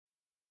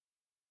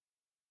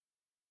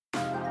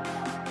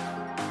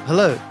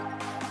Hello,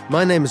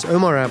 my name is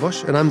Omar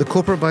Abosh, and I'm the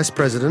Corporate Vice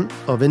President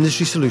of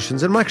Industry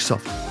Solutions at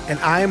Microsoft. And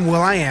I am Will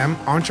I Am,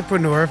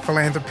 entrepreneur,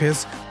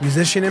 philanthropist,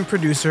 musician, and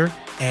producer,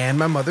 and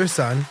my mother's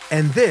son.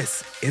 And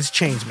this is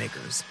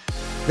Changemakers.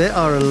 There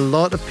are a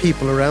lot of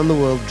people around the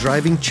world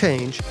driving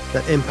change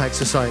that impact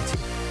society.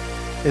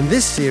 In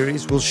this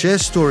series, we'll share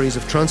stories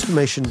of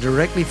transformation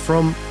directly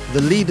from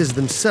the leaders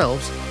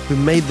themselves who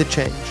made the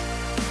change.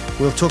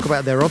 We'll talk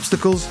about their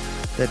obstacles,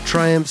 their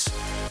triumphs,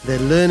 their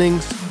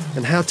learnings,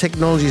 and how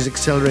technology has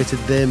accelerated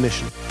their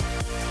mission.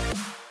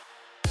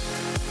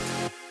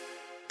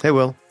 Hey,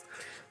 Will.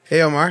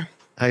 Hey, Omar.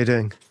 How you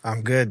doing?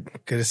 I'm good.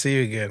 Good to see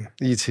you again.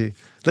 You too.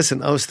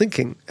 Listen, I was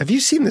thinking, have you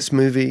seen this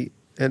movie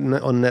on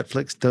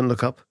Netflix, Don't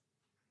Look Up?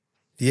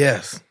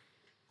 Yes.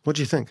 What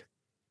do you think?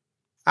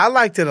 I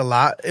liked it a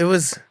lot.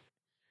 There's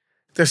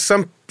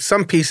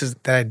some pieces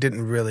that I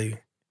didn't really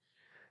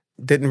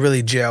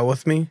gel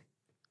with me.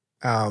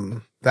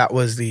 That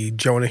was the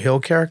Jonah Hill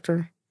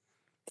character.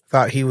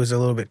 Thought he was a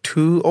little bit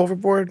too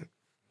overboard.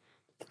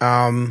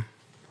 But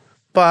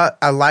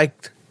I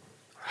liked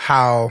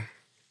how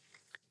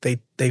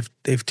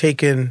they've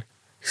taken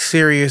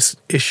serious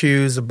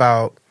issues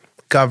about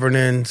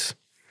governance,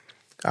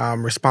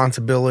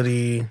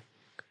 responsibility,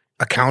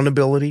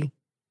 accountability,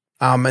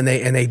 and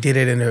they did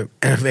it in a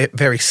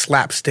very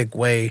slapstick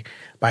way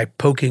by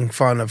poking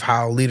fun of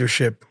how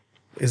leadership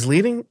is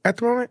leading at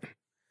the moment.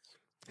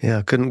 Yeah,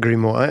 I couldn't agree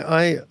more.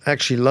 I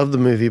actually love the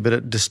movie, but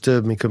it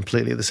disturbed me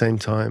completely at the same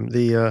time.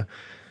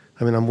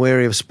 I'm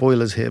wary of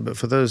spoilers here, but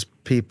for those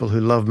people who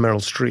love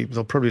Meryl Streep,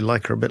 they'll probably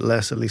like her a bit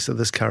less, at least of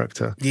this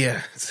character.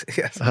 Yeah,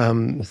 yes.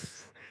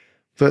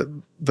 But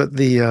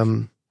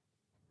the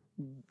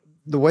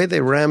way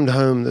they rammed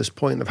home this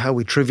point of how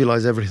we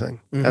trivialize everything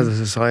as a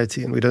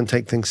society and we don't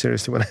take things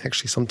seriously when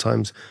actually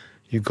sometimes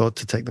you've got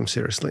to take them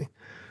seriously,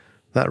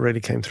 that really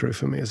came through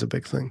for me as a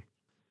big thing.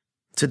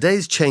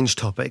 Today's change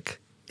topic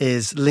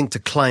is linked to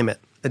climate,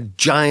 a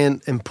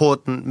giant,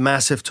 important,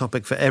 massive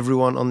topic for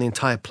everyone on the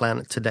entire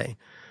planet today.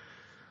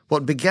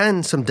 What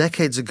began some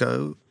decades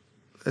ago,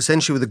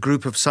 essentially with a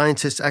group of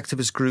scientists,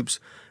 activist groups,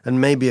 and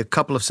maybe a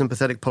couple of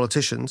sympathetic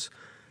politicians,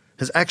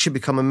 has actually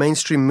become a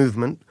mainstream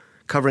movement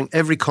covering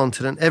every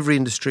continent, every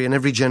industry, and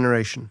every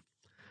generation.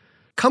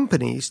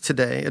 Companies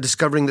today are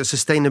discovering that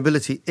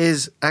sustainability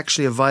is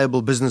actually a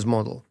viable business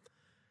model,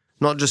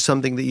 not just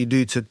something that you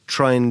do to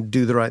try and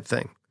do the right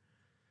thing.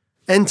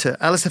 Enter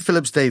Alastair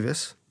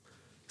Phillips-Davies,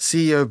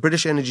 CEO of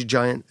British energy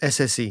giant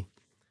SSE.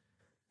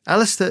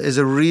 Alastair is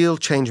a real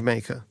change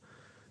maker,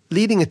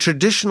 leading a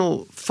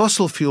traditional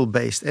fossil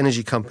fuel-based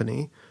energy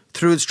company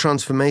through its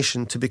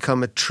transformation to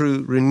become a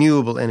true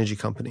renewable energy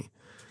company.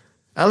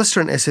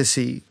 Alastair and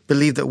SSE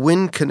believe that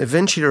wind can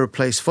eventually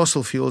replace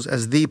fossil fuels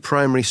as the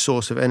primary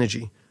source of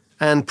energy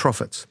and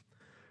profits,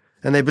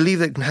 and they believe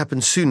that it can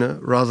happen sooner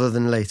rather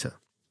than later.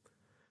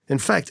 In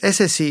fact,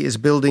 SSE is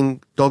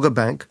building Dogger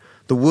Bank,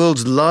 the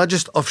world's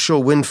largest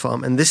offshore wind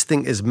farm, and this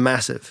thing is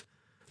massive,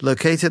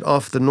 located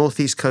off the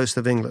northeast coast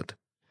of England.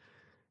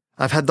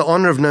 I've had the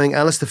honor of knowing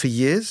Alastair for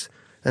years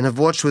and have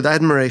watched with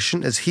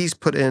admiration as he's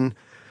put in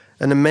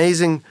an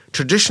amazing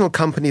traditional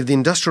company of the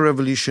Industrial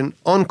Revolution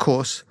on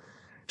course,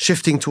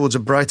 shifting towards a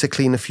brighter,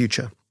 cleaner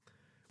future.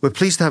 We're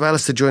pleased to have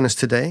Alastair join us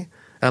today.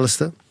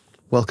 Alastair,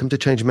 welcome to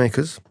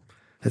Changemakers.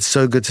 It's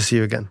so good to see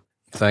you again.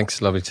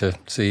 Thanks. Lovely to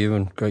see you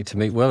and great to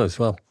meet Will as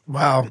well.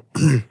 Wow.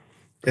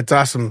 It's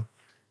awesome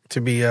to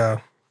be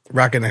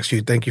rocking next to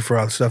you. Thank you for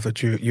all the stuff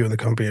that you and the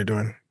company are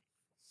doing.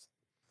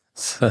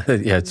 So,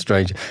 yeah, it's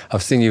strange.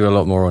 I've seen you a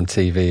lot more on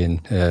TV, and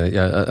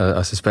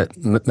I suspect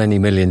many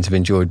millions have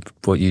enjoyed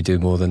what you do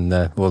more than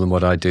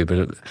what I do.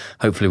 But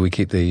hopefully, we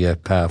keep the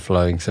power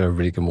flowing so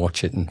everybody can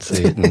watch it and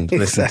see it and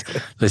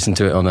Exactly. listen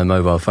to it on their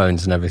mobile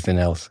phones and everything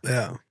else.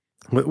 Yeah.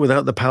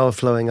 Without the power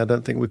flowing, I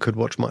don't think we could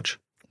watch much.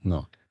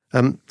 No.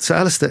 So,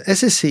 Alastair,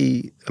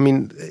 SSE,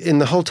 in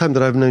the whole time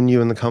that I've known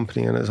you and the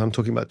company, and as I'm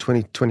talking about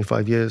 20,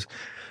 25 years,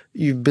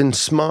 you've been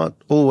smart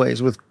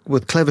always with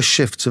clever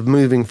shifts of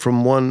moving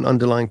from one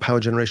underlying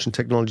power generation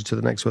technology to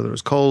the next, whether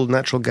it's coal,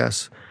 natural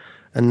gas,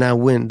 and now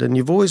wind. And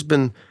you've always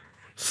been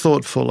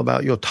thoughtful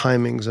about your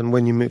timings and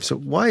when you move. So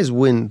why is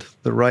wind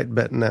the right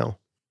bet now?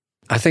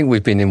 I think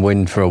we've been in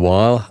wind for a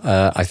while.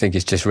 I think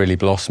it's just really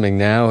blossoming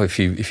now. If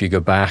you go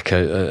back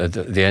at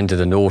the end of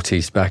the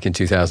noughties, back in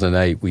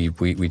 2008,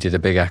 we did a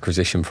big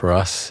acquisition for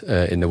us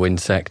in the wind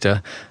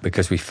sector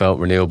because we felt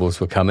renewables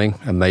were coming,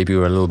 and maybe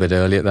we were a little bit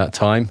early at that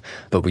time.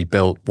 But we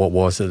built what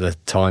was at the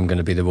time going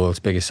to be the world's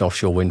biggest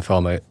offshore wind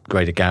farm at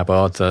Greater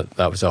Gabbard.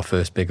 That was our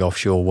first big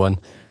offshore one.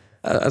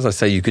 As I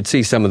say, you could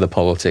see some of the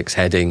politics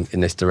heading in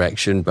this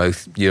direction,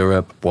 both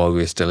Europe, while we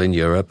were still in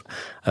Europe,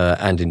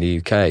 and in the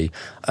UK.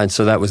 And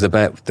so that was the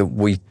bet that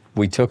we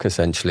took,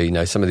 essentially. You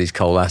know, some of these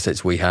coal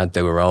assets we had,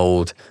 they were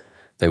old,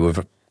 they were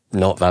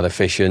not that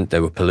efficient, they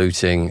were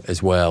polluting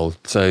as well.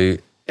 So,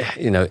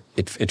 you know,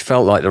 it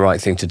felt like the right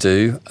thing to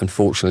do.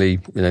 Unfortunately,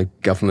 you know,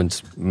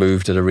 governments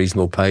moved at a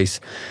reasonable pace.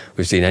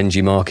 We've seen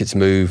energy markets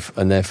move,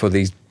 and therefore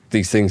these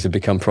things have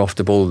become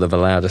profitable. They've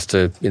allowed us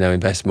to, you know,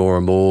 invest more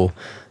and more.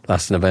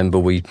 last November,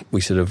 we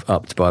sort of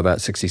upped by about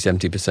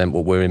 60-70%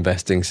 what we're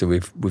investing. So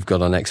we've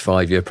got our next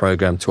 5-year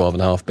program,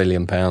 £12.5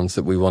 billion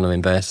that we want to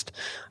invest,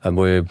 and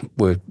we're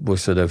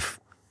sort of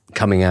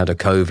coming out of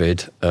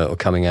COVID or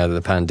coming out of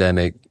the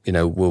pandemic.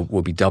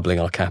 We'll be doubling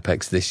our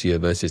capex this year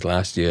versus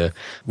last year.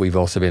 We've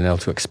also been able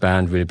to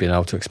expand. We've been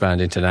able to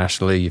expand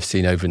internationally. You've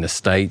seen over in the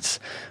States,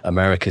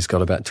 America's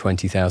got about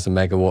 20,000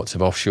 megawatts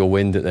of offshore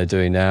wind that they're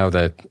doing now.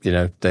 They've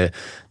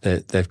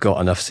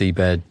got enough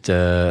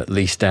seabed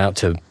leased out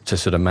to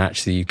sort of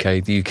match the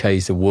UK. The UK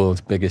is the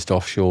world's biggest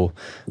offshore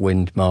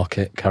wind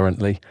market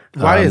currently.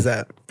 Why is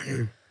that?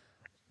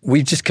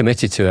 We've just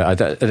committed to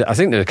it. I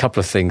think there are a couple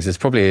of things. There's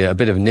probably a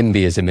bit of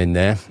NIMBYism in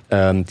there.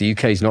 The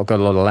UK's not got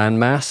a lot of land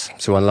mass.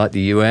 So unlike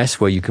the US,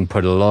 where you can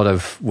put a lot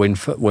of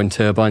wind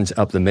turbines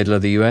up the middle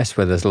of the US,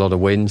 where there's a lot of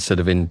wind, sort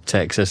of in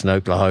Texas and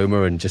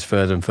Oklahoma and just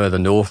further and further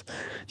north,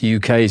 the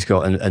UK's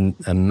got an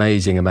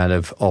amazing amount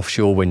of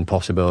offshore wind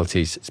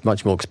possibilities. It's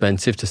much more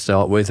expensive to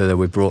start with, although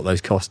we've brought those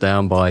costs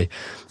down by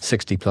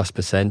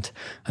 60+%.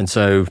 And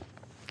so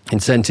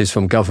incentives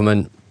from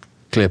government,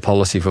 clear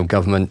policy from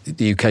government.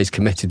 The UK's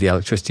committed the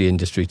electricity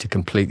industry to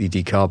completely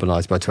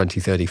decarbonise by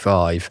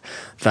 2035.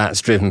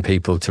 That's driven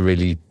people to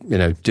really,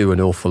 do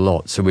an awful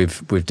lot. So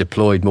we've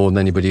deployed more than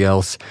anybody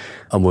else,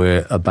 and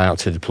we're about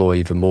to deploy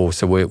even more.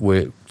 So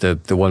we're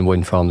the one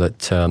wind farm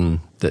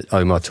that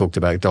Omar talked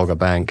about, Dogger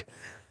Bank.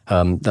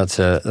 That's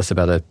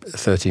about a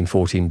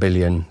 13-14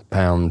 billion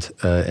pound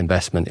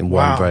investment in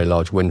one very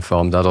large wind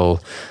farm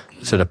that'll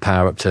sort of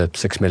power up to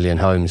 6 million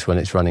homes when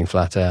it's running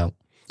flat out.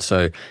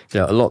 So,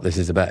 a lot of this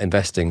is about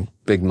investing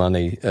big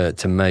money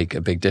to make a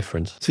big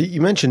difference. So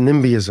you mentioned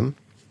NIMBYism,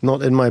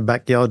 not in my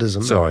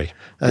backyardism. Sorry.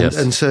 Yes.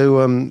 And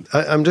so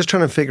I'm just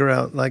trying to figure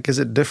out, is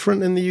it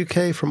different in the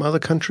UK from other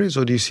countries,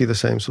 or do you see the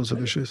same sorts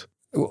of issues?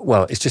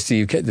 Well, it's just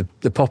the UK.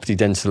 The property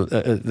density,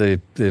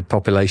 the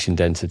population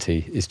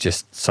density is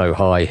just so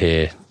high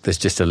here. There's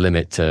just a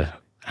limit to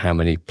how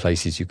many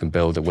places you can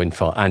build a wind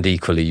farm, and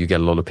equally you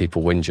get a lot of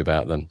people whinge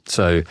about them.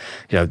 So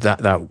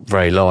that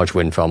very large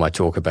wind farm I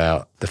talk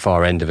about, the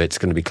far end of it's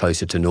going to be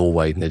closer to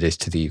Norway than it is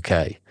to the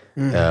UK.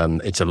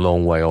 It's a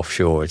long way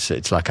offshore.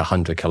 It's like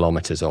 100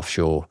 kilometres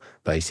offshore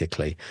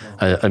basically,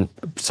 and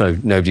so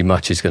nobody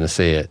much is going to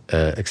see it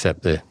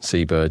except the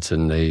seabirds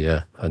and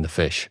the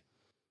fish.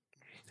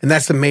 And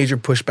that's the major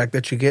pushback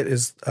that you get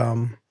is.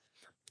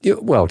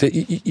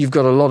 You've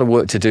got a lot of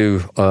work to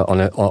do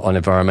on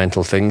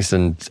environmental things,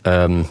 and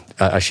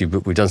actually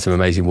we've done some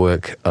amazing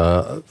work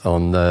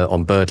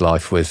on bird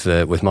life with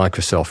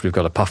Microsoft. We've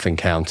got a puffin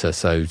counter,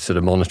 so sort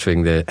of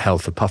monitoring the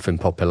health of puffin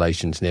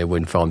populations near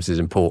wind farms is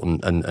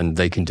important, and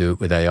they can do it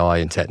with AI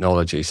and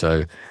technology.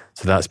 So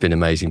that's been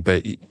amazing.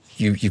 But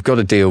you've got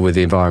to deal with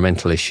the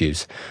environmental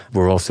issues.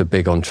 We're also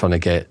big on trying to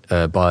get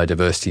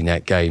biodiversity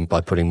net gain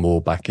by putting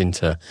more back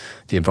into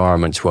the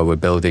environments where we're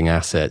building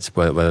assets,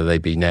 whether they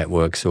be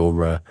networks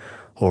or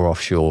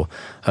offshore.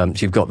 So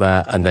you've got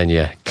that, and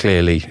then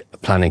clearly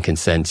planning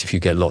consents. If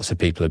you get lots of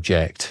people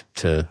object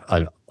to,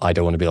 I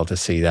don't want to be able to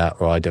see that,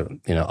 or I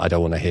don't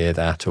want to hear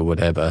that, or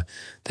whatever,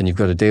 then you've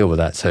got to deal with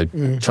that. So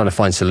trying to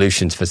find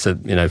solutions for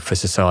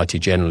society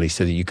generally,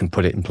 so that you can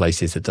put it in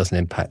places that doesn't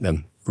impact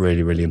them,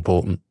 really, really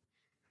important.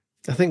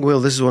 I think, Will,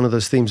 this is one of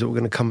those themes that we're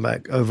going to come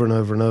back over and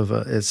over and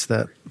over. It's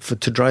that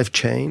to drive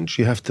change,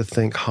 you have to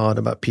think hard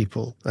about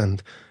people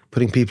and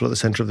putting people at the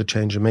center of the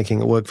change and making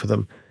it work for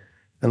them.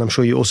 And I'm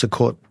sure you also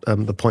caught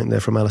the point there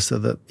from Alastair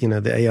that,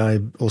 the AI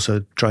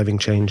also driving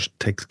change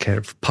takes care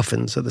of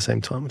puffins at the same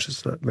time, which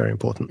is very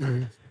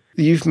important.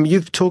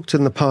 You've talked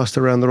in the past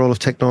around the role of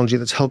technology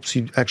that helps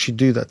you actually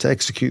do that, to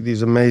execute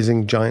these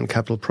amazing giant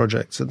capital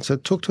projects. And so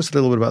talk to us a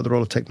little bit about the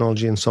role of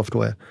technology and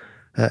software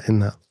in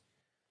that.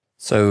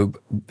 So,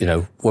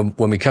 when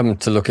we come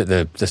to look at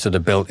the sort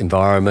of built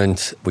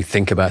environment, we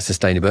think about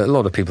sustainability. A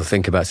lot of people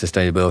think about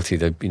sustainability.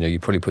 You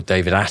probably put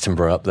David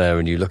Attenborough up there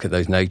and you look at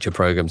those nature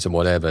programs and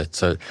whatever.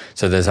 So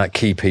there's that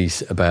key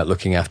piece about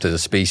looking after the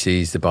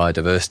species, the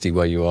biodiversity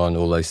where you are, and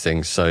all those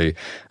things. So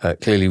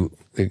clearly,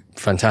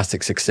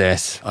 fantastic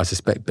success. I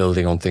suspect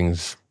building on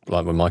things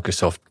like when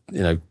Microsoft,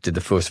 did the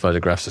first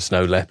photographs of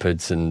snow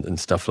leopards and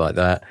stuff like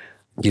that.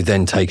 You've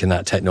then taken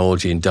that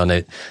technology and done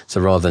it.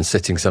 So rather than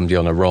sitting somebody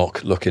on a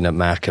rock looking at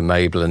Mac and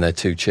Mabel and their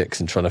two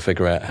chicks and trying to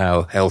figure out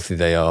how healthy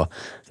they are,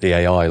 the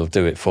AI will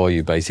do it for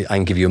you basically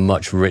and give you a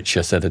much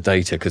richer set of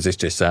data, because it's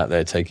just out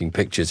there taking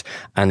pictures,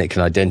 and it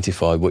can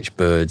identify which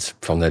birds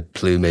from their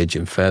plumage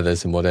and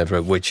feathers and whatever,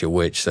 which are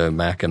which. So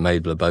Mac and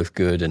Mabel are both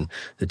good and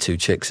the two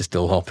chicks are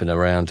still hopping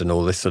around and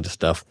all this sort of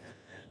stuff.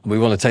 We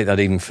want to take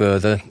that even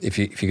further. If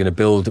you're going to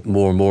build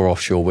more and more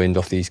offshore wind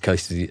off the east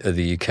coast of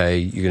the UK,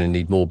 you're going to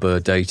need more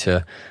bird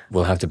data.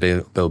 We'll have to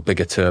build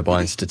bigger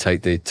turbines to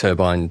take the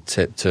turbine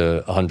tip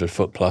to 100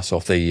 foot plus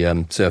off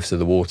the surface of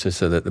the water,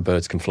 so that the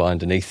birds can fly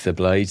underneath the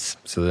blades,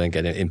 so they don't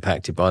get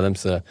impacted by them.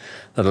 So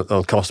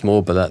that'll cost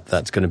more, but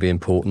that's going to be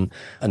important.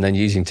 And then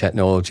using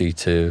technology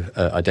to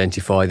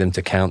identify them,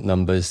 to count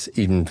numbers,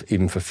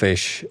 even for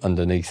fish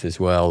underneath as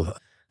well.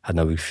 I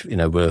know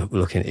we're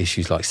looking at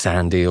issues like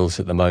sand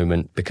eels at the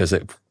moment, because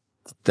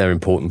they're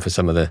important for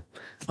some of the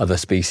other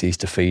species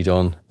to feed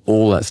on.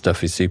 All that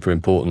stuff is super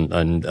important,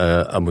 and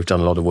we've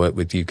done a lot of work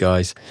with you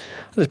guys.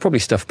 There's probably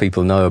stuff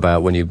people know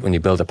about when you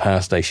build a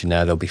power station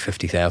now. There'll be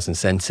 50,000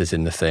 sensors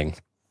in the thing.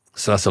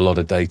 So that's a lot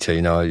of data.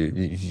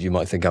 You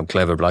might think I'm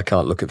clever, but I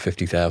can't look at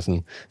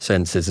 50,000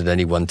 sensors at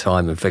any one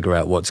time and figure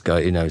out what's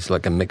going. It's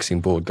like a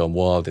mixing board gone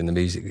wild in the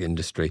music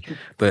industry.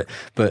 But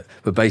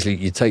basically,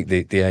 you take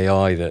the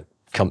AI that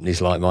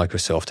companies like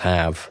Microsoft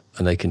have,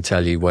 and they can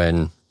tell you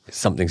when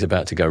something's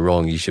about to go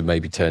wrong. You should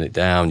maybe turn it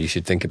down. You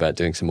should think about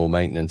doing some more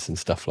maintenance and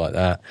stuff like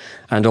that.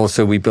 And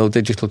also, we build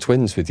digital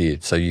twins with you,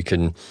 so you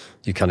kind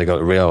of got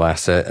a real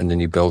asset, and then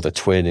you build a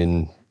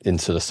twin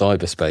into the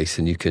cyberspace,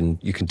 and you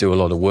can do a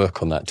lot of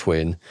work on that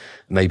twin,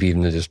 maybe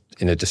even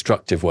in a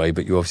destructive way,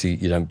 but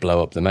you don't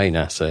blow up the main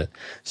asset.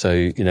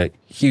 So,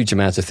 huge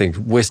amounts of things.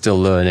 We're still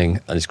learning,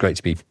 and it's great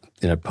to be,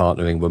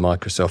 partnering with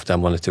Microsoft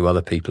and one or two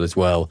other people as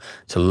well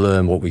to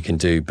learn what we can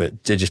do.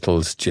 But digital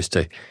is just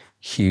a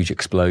huge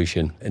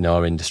explosion in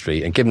our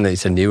industry. And given that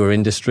it's a newer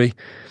industry,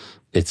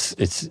 it's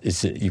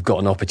you've got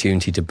an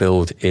opportunity to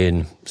build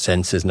in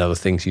sensors and other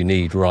things you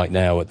need right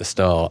now at the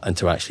start, and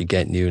to actually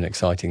get new and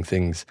exciting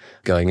things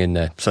going in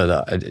there. So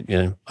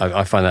that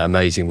I find that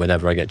amazing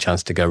whenever I get a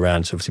chance to go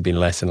around. It's obviously been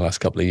less in the last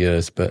couple of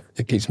years, but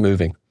it keeps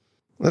moving.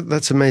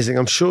 That's amazing.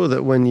 I'm sure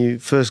that when you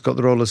first got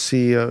the role as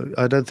CEO,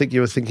 I don't think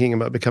you were thinking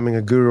about becoming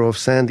a guru of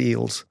sand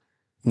eels.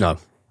 No.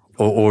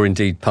 Or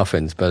indeed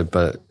puffins, but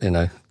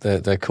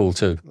they're cool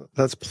too.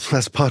 That's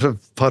part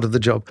of the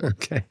job.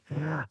 Okay.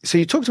 So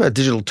you talked about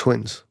digital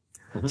twins.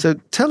 Mm-hmm. So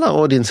tell our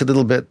audience a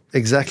little bit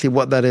exactly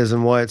what that is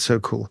and why it's so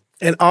cool.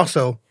 And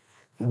also,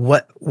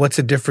 what's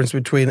the difference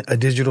between a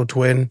digital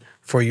twin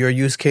for your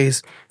use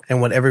case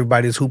and what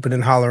everybody's hooping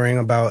and hollering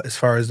about as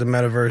far as the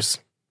metaverse?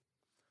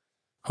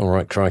 All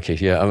right, crikey,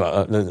 yeah.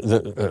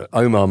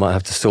 Omar might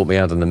have to sort me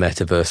out on the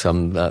metaverse.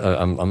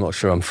 I'm not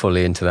sure I'm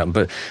fully into that.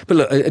 But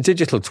look, a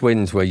digital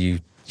twin's where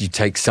you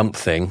take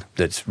something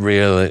that's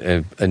real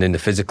and in the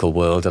physical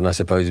world, and I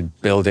suppose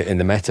build it in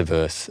the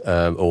metaverse,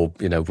 or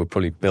we'll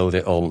probably build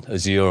it on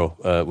Azure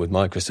with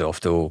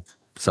Microsoft or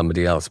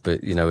somebody else,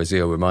 but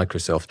Azure with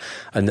Microsoft,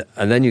 and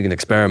then you can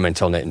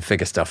experiment on it and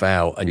figure stuff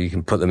out, and you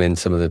can put them in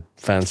some of the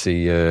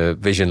fancy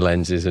vision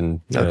lenses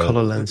and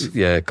color lens.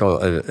 Yeah,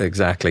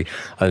 exactly,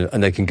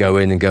 and they can go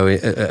in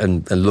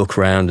and look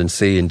around and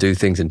see and do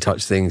things and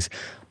touch things.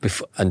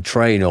 And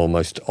train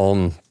almost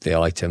on the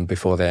item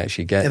before they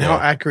actually get and there. How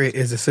accurate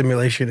is the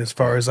simulation as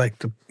far as like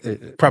the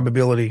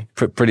probability?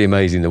 Pretty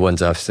amazing, the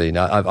ones I've seen.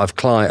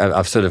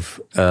 I've sort of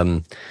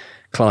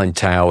climbed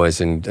towers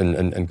and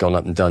gone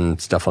up and done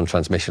stuff on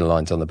transmission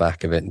lines on the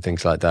back of it and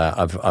things like that.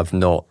 I've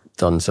not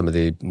done some of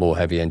the more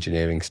heavy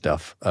engineering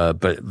stuff,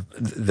 but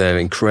they're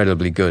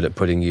incredibly good at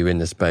putting you in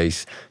the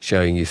space,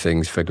 showing you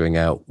things, figuring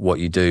out what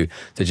you do.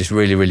 They're just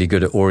really, really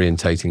good at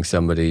orientating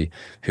somebody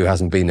who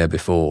hasn't been there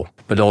before.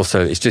 But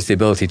also, it's just the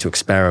ability to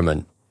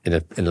experiment in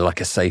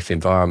a safe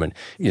environment.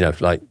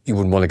 Like you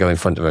wouldn't want to go in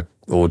front of an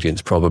audience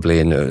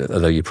probably, and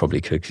although you probably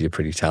could because you're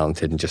pretty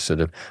talented, and just sort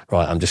of,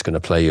 right, I'm just going to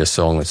play you a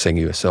song and sing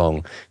you a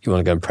song. You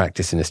want to go and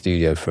practice in a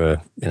studio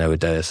for a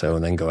day or so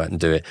and then go out and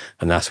do it.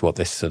 And that's what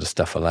this sort of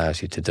stuff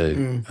allows you to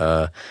do.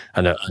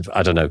 And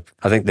I don't know,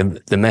 I think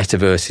the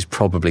metaverse is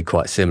probably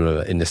quite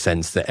similar in the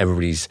sense that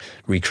everybody's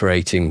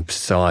recreating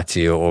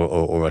society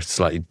or a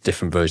slightly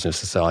different version of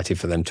society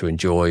for them to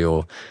enjoy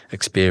or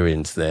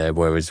experience there,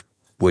 whereas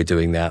we're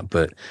doing that,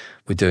 but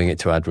we're doing it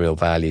to add real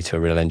value to a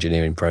real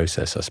engineering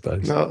process, I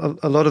suppose. Now,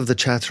 a lot of the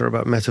chatter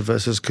about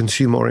metaverse is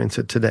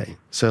consumer-oriented today.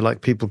 So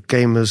like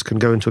gamers can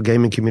go into a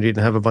gaming community and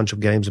have a bunch of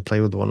games and play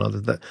with one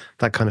another,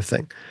 that kind of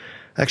thing.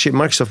 Actually,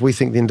 at Microsoft, we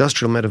think the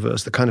industrial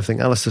metaverse, the kind of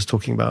thing Alastair's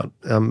talking about,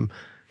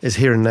 is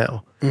here and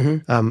now.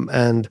 Mm-hmm.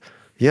 And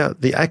yeah,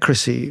 the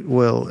accuracy,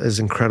 is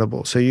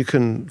incredible. So you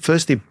can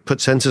firstly put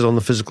sensors on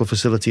the physical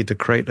facility to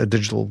create a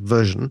digital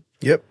version.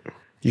 Yep.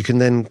 You can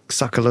then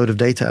suck a load of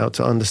data out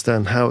to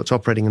understand how it's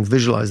operating and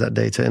visualize that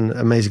data in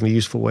amazingly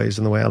useful ways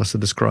in the way Alastair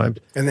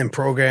described. And then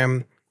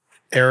program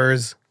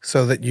errors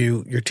so that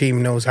your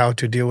team knows how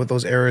to deal with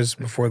those errors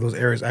before those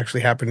errors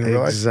actually happen in real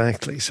life.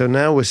 Exactly. So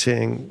now we're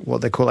seeing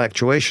what they call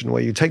actuation,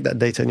 where you take that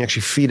data and you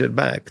actually feed it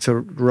back to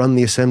run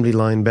the assembly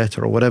line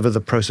better or whatever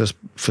the process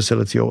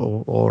facility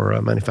or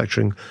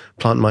manufacturing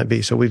plant might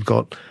be. So we've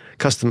got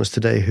customers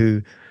today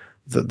who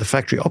the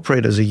factory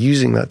operators are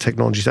using that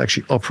technology to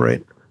actually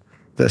operate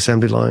the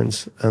assembly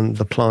lines and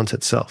the plant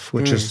itself,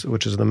 which is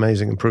an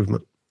amazing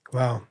improvement.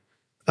 Wow.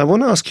 I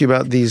want to ask you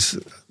about these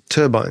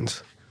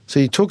turbines. So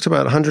you talked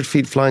about 100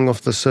 feet flying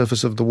off the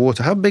surface of the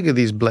water. How big are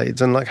these blades,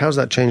 and how's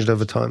that changed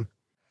over time?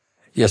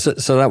 Yes,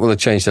 so that will have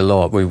changed a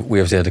lot. We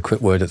obviously had a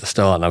quick word at the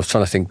start, and I was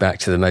trying to think back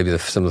to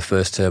some of the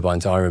first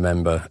turbines I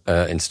remember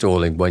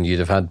installing when you'd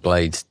have had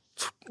blades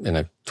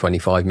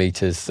 25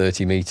 meters,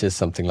 30 meters,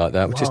 something like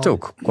that, which is still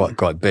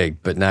quite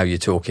big. But now you're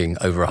talking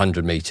over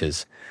 100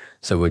 meters.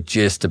 So we're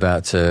just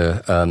about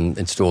to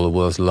install the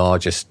world's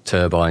largest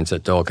turbines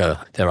at Dogger.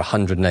 They're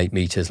 108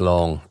 meters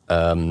long,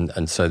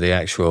 and so the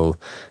actual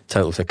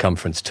total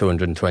circumference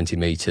 220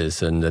 meters,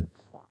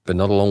 but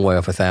not a long way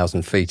off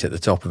 1,000 feet at the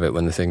top of it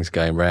when the thing's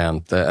going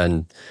round.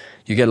 And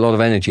you get a lot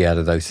of energy out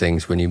of those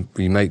things when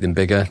you make them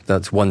bigger.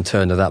 That's one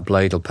turn of that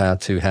blade will power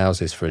 2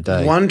 houses for a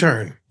day. One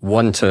turn.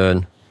 One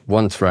turn,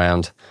 once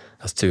round.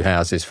 That's 2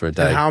 houses for a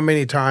day. And how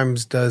many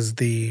times does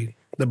the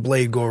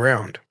blade go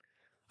around?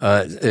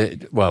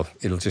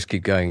 It'll just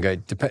keep going.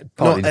 Depends.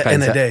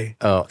 In a day.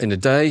 In a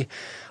day.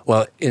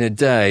 Well, in a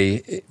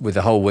day, with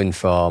the whole wind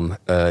farm,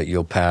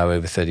 you'll power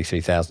over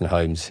 33,000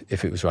 homes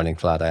if it was running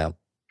flat out.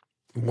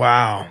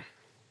 Wow.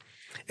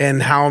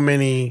 And how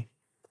many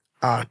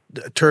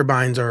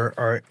turbines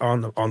are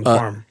on the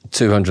farm?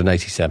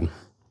 287.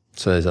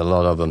 So there's a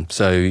lot of them.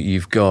 So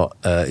you've got,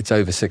 it's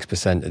over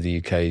 6% of the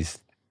UK's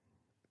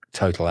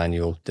total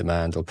annual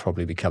demand will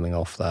probably be coming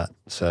off that.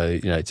 So,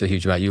 it's a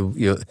huge amount.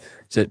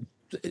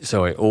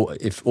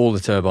 If all the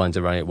turbines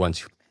are running at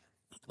once,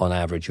 on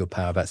average, you'll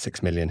power about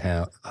 6 million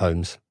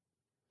homes.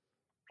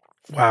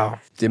 Wow.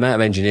 The amount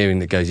of engineering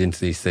that goes into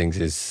these things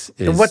is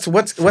and what's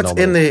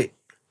in the,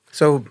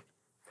 so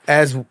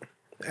as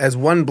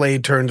one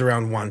blade turns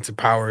around once, it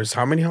powers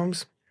how many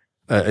homes?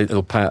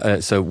 It'll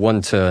power, so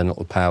one turn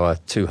will power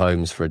 2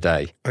 homes for a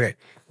day. Okay.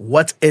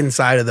 What's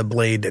inside of the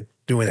blade that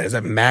doing that? Is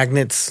that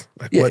magnets?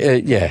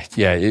 It's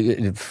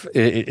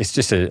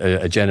just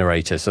a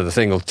generator. So the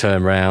thing will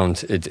turn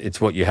around.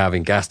 It's what you have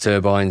in gas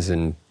turbines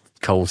and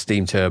coal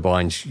steam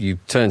turbines. You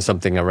turn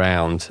something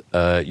around,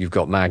 you've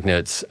got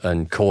magnets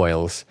and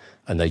coils,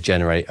 and they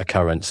generate a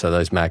current. So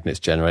those magnets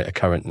generate a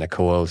current in the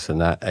coils,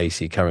 and that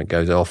AC current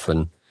goes off,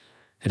 and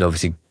it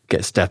obviously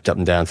gets stepped up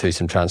and down through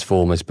some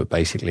transformers, but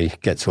basically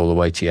gets all the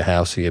way to your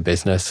house or your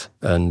business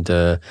and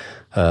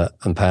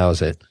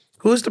powers it.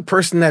 Who's the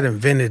person that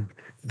invented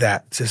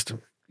that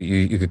system?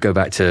 You could go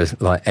back to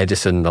like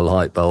Edison, the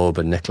light bulb,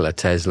 and Nikola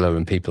Tesla,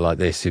 and people like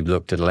this who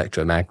looked at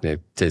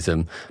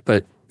electromagnetism.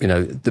 But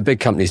the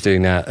big companies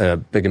doing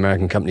that, big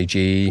American company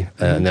GE,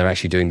 and they're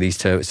actually doing these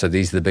so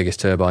these are the biggest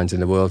turbines in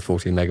the world,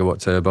 14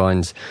 megawatt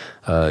turbines.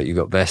 You've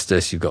got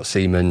Vestas, you've got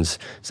Siemens.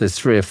 So there's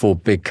 3 or 4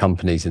 big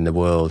companies in the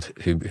world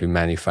who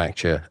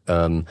manufacture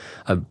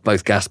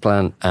both gas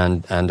plant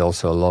and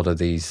also a lot of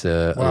these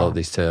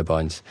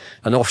turbines.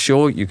 And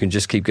offshore, you can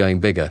just keep going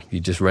bigger.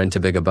 You just rent a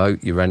bigger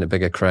boat, you rent a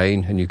bigger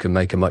crane, and you can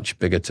make a much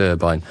bigger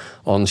turbine.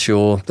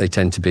 Onshore, they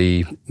tend to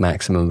be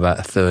maximum about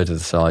a third of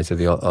the size of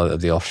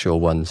the offshore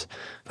ones.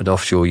 But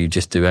offshore, you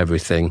just do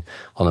everything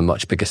on a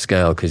much bigger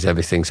scale because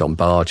everything's on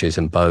barges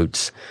and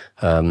boats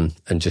and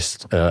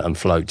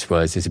floats,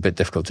 whereas it's a bit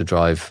difficult to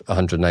drive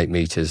 108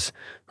 meters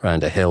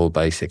around a hill,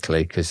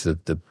 basically, because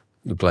the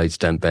blades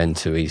don't bend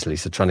too easily.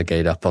 So trying to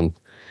get it up on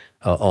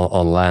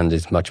land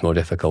is much more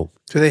difficult.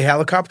 Do they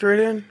helicopter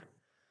it in?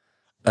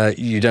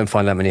 You don't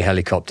find that many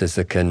helicopters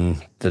that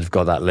have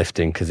got that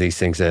lifting because these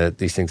things are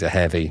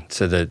heavy.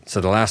 So the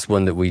last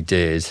one that we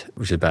did,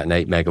 which is about an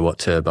 8 megawatt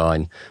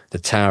turbine, the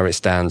tower it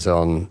stands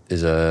on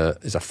is a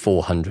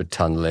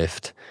 400-ton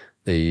lift.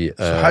 So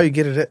how you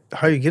get it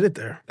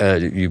there?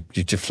 You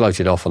just float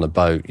it off on a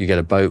boat. You get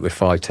a boat with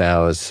 5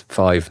 towers,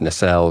 5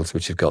 nacelles,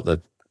 which have got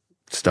the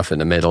stuff in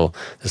the middle.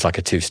 There's like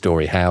a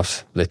 2-story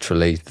house,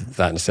 literally.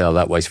 That nacelle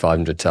that weighs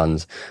 500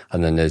 tons,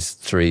 and then there's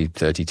 3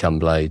 30-ton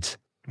blades.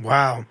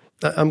 Wow.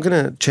 I'm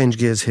going to change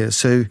gears here.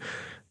 So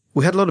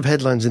we had a lot of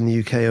headlines in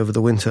the UK over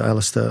the winter,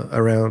 Alastair,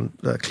 around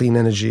clean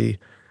energy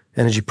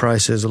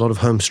prices, a lot of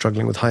homes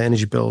struggling with high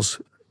energy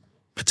bills,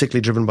 particularly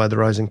driven by the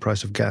rising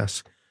price of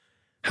gas.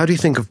 How do you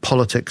think of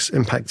politics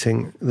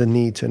impacting the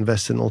need to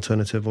invest in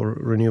alternative or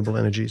renewable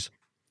energies?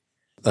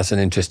 That's an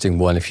interesting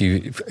one. If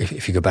you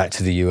go back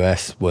to the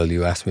US, well,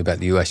 you asked me about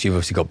the US, you've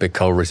obviously got big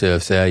coal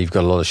reserves there. You've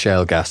got a lot of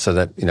shale gas, so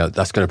that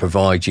that's going to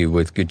provide you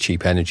with good,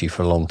 cheap energy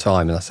for a long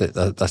time, and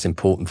that's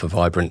important for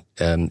vibrant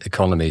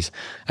economies.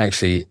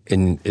 Actually,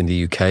 in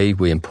the UK,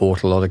 we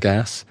import a lot of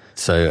gas.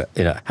 So,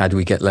 how do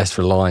we get less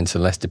reliance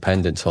and less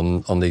dependence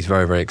on these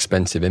very, very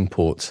expensive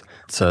imports?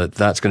 So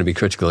that's going to be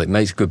critical. It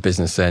makes good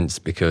business sense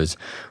because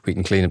we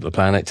can clean up the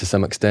planet to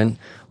some extent.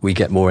 We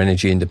get more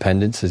energy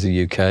independence as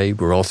a UK.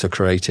 We're also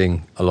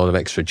creating a lot of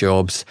extra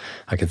jobs.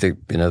 I can think,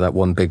 that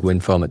one big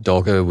wind farm at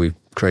Dogger, we've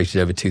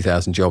created over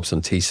 2,000 jobs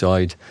on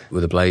Teesside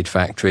with a blade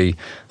factory.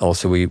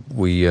 Also, we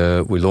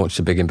launched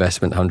a big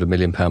investment, £100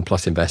 million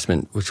plus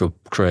investment, which will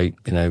create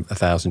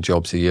 1,000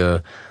 jobs a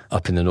year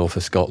up in the north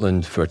of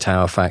Scotland for a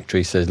tower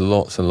factory. So there's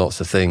lots and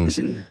lots of things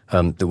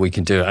that we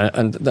can do,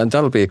 and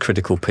that'll be a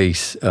critical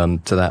piece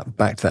back to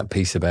that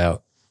piece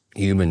about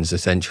humans.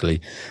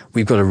 Essentially,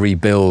 we've got to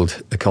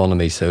rebuild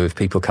economy. So if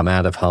people come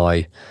out of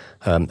high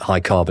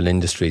carbon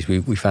industries,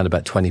 we found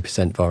about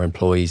 20% of our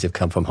employees have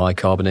come from high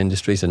carbon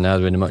industries, and now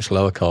they're in a much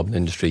lower carbon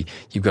industry.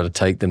 You've got to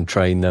take them,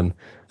 train them,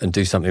 and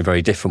do something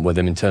very different with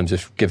them in terms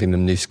of giving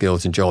them new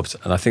skills and jobs.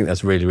 And I think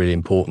that's really, really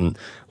important.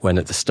 When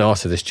at the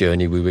start of this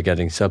journey, we were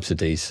getting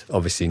subsidies.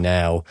 Obviously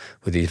now,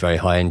 with these very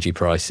high energy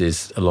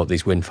prices, a lot of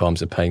these wind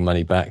farms are paying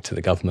money back to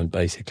the government,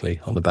 basically,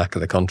 on the back of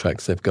the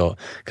contracts they've got,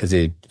 because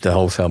the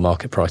wholesale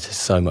market price is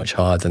so much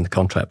higher than the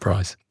contract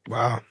price.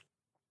 Wow.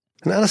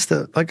 And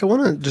Alastair, I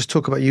want to just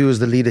talk about you as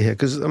the leader here,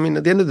 because, at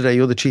the end of the day,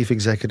 you're the chief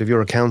executive.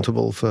 You're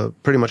accountable for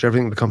pretty much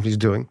everything the company's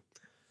doing.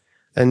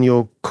 And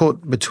you're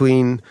caught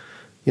between,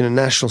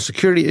 national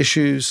security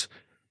issues,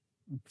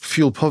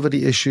 fuel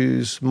poverty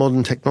issues,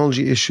 modern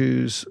technology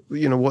issues,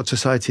 what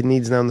society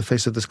needs now in the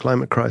face of this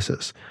climate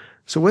crisis.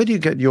 So where do you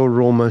get your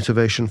raw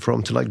motivation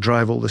from to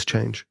drive all this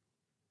change?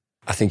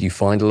 I think you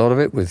find a lot of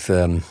it with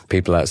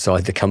people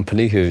outside the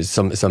company, who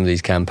some of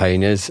these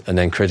campaigners, and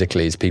then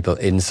critically is people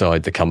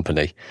inside the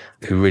company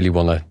who really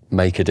want to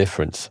make a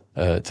difference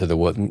to the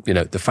world.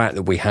 The fact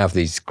that we have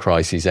these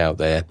crises out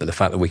there, but the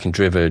fact that we can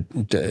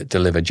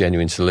deliver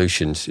genuine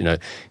solutions.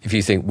 If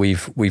you think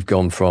we've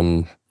gone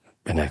from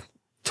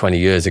 20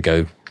 years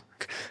ago,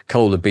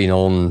 coal had been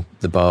on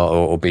the bar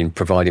or been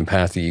providing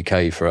power to the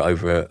UK for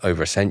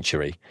over a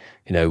century.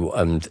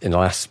 And in the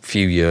last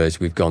few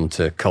years, we've gone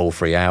to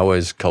coal-free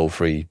hours,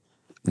 coal-free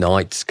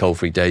nights,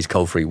 coal-free days,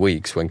 coal-free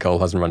weeks when coal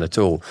hasn't run at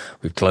all.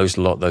 We've closed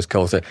a lot of those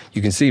coal. So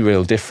you can see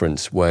real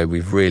difference where we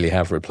really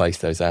have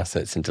replaced those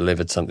assets and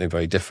delivered something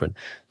very different.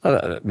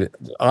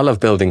 I love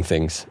building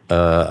things,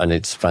 and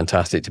it's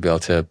fantastic to be able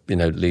to,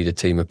 lead a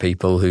team of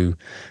people who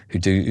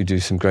do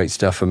some great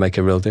stuff and make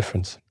a real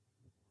difference.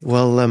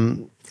 Well,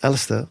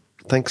 Alastair,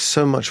 thanks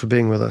so much for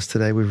being with us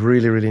today. We've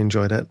really, really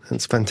enjoyed it.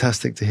 It's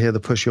fantastic to hear the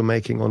push you're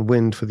making on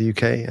wind for the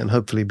UK and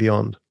hopefully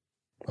beyond.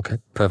 Okay,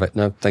 perfect.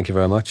 No, thank you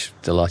very much.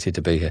 Delighted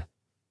to be here.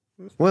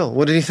 Well,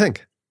 what did you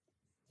think?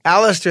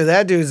 Alastair,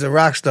 that dude's a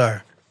rock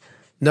star.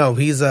 No,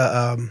 he's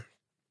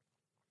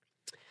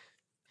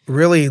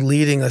really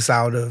leading us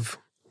out of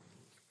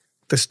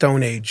the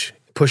Stone Age,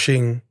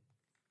 pushing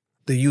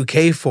the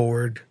UK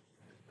forward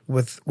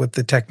with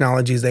the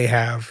technologies they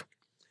have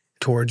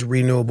towards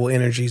renewable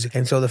energies.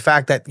 And so the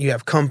fact that you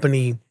have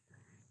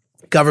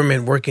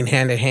government working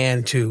hand in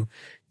hand to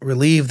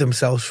relieve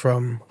themselves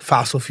from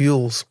fossil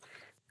fuels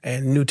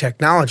and new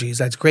technologies,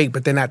 that's great.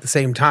 But then at the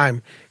same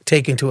time,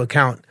 take into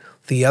account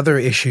the other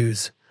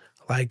issues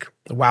like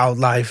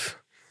wildlife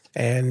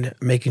and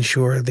making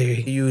sure they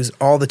use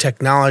all the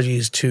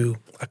technologies to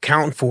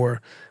account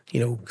for,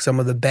 some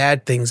of the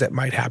bad things that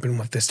might happen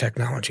with this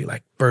technology,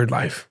 like bird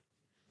life.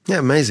 Yeah,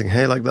 amazing.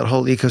 Hey, that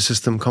whole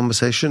ecosystem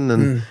conversation.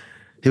 And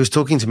he was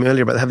talking to me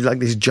earlier about having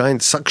these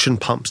giant suction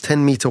pumps,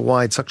 10-meter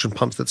wide suction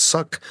pumps that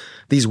suck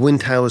these wind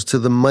towers to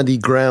the muddy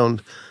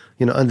ground,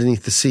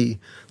 underneath the sea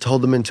to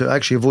hold them in to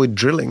actually avoid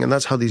drilling. And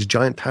that's how these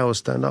giant towers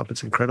stand up.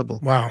 It's incredible.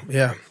 Wow.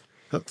 Yeah.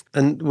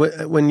 And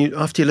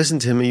after you listen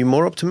to him, are you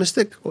more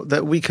optimistic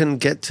that we can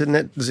get to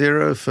net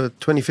zero for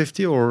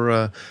 2050,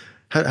 or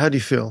how do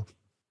you feel?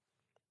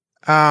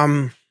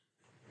 Yeah,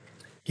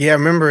 I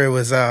remember it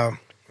was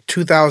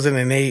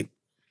 2008.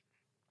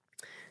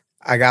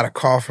 I got a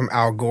call from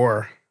Al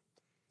Gore,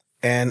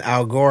 and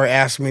Al Gore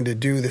asked me to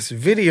do this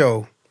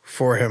video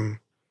for him.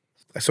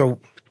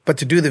 But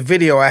to do the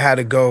video, I had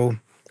to go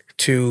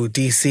to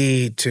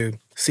DC to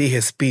see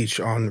his speech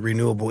on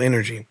renewable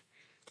energy.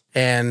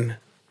 And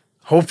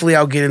hopefully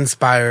I'll get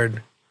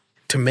inspired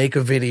to make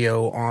a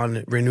video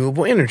on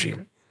renewable energy.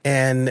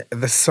 And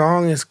the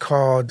song is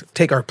called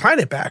Take Our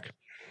Planet Back.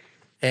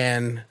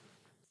 And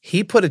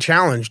he put a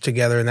challenge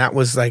together, and that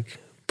was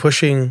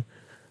pushing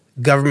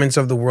governments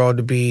of the world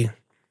to be,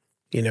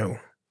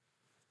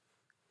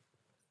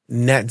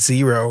 net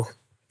zero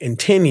in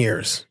 10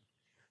 years.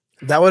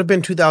 That would have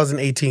been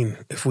 2018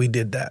 if we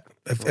did that,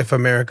 if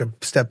America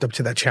stepped up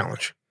to that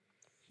challenge.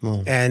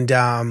 And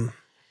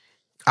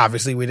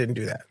obviously we didn't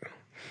do that.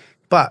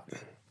 But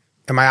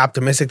am I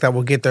optimistic that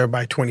we'll get there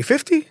by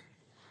 2050?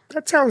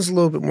 That sounds a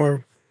little bit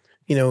more,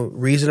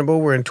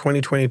 reasonable. We're in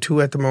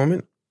 2022 at the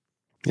moment.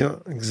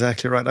 You're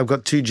exactly right. I've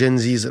got 2 Gen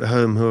Zs at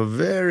home who are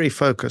very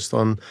focused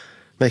on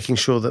making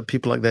sure that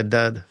people like their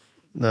dad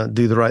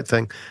do the right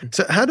thing.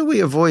 So how do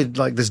we avoid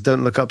this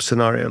don't look up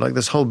scenario,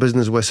 this whole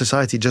business where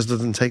society just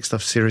doesn't take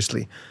stuff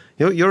seriously?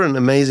 You're an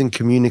amazing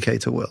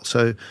communicator, Will.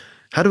 So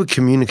how do we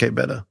communicate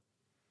better?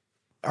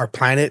 Our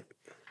planet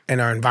and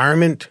our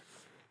environment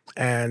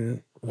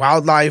and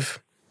wildlife,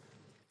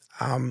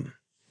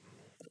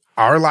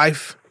 our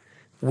life,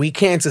 we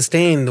can't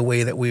sustain the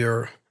way that we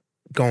are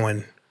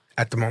going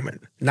at the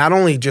moment. Not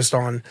only just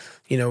on,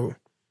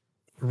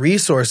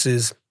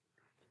 resources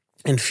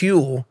and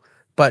fuel,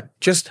 but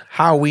just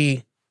how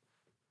we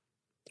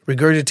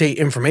regurgitate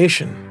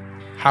information,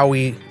 how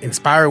we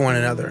inspire one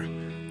another,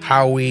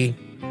 how we,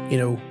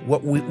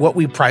 what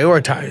we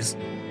prioritize.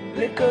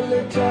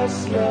 Nikola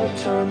Tesla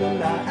turned the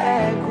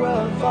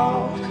Niagara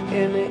Falls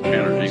into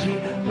energy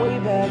way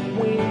back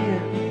when,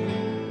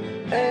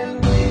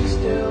 and we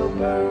still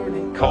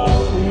burning coal.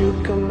 You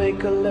can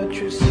make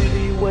electricity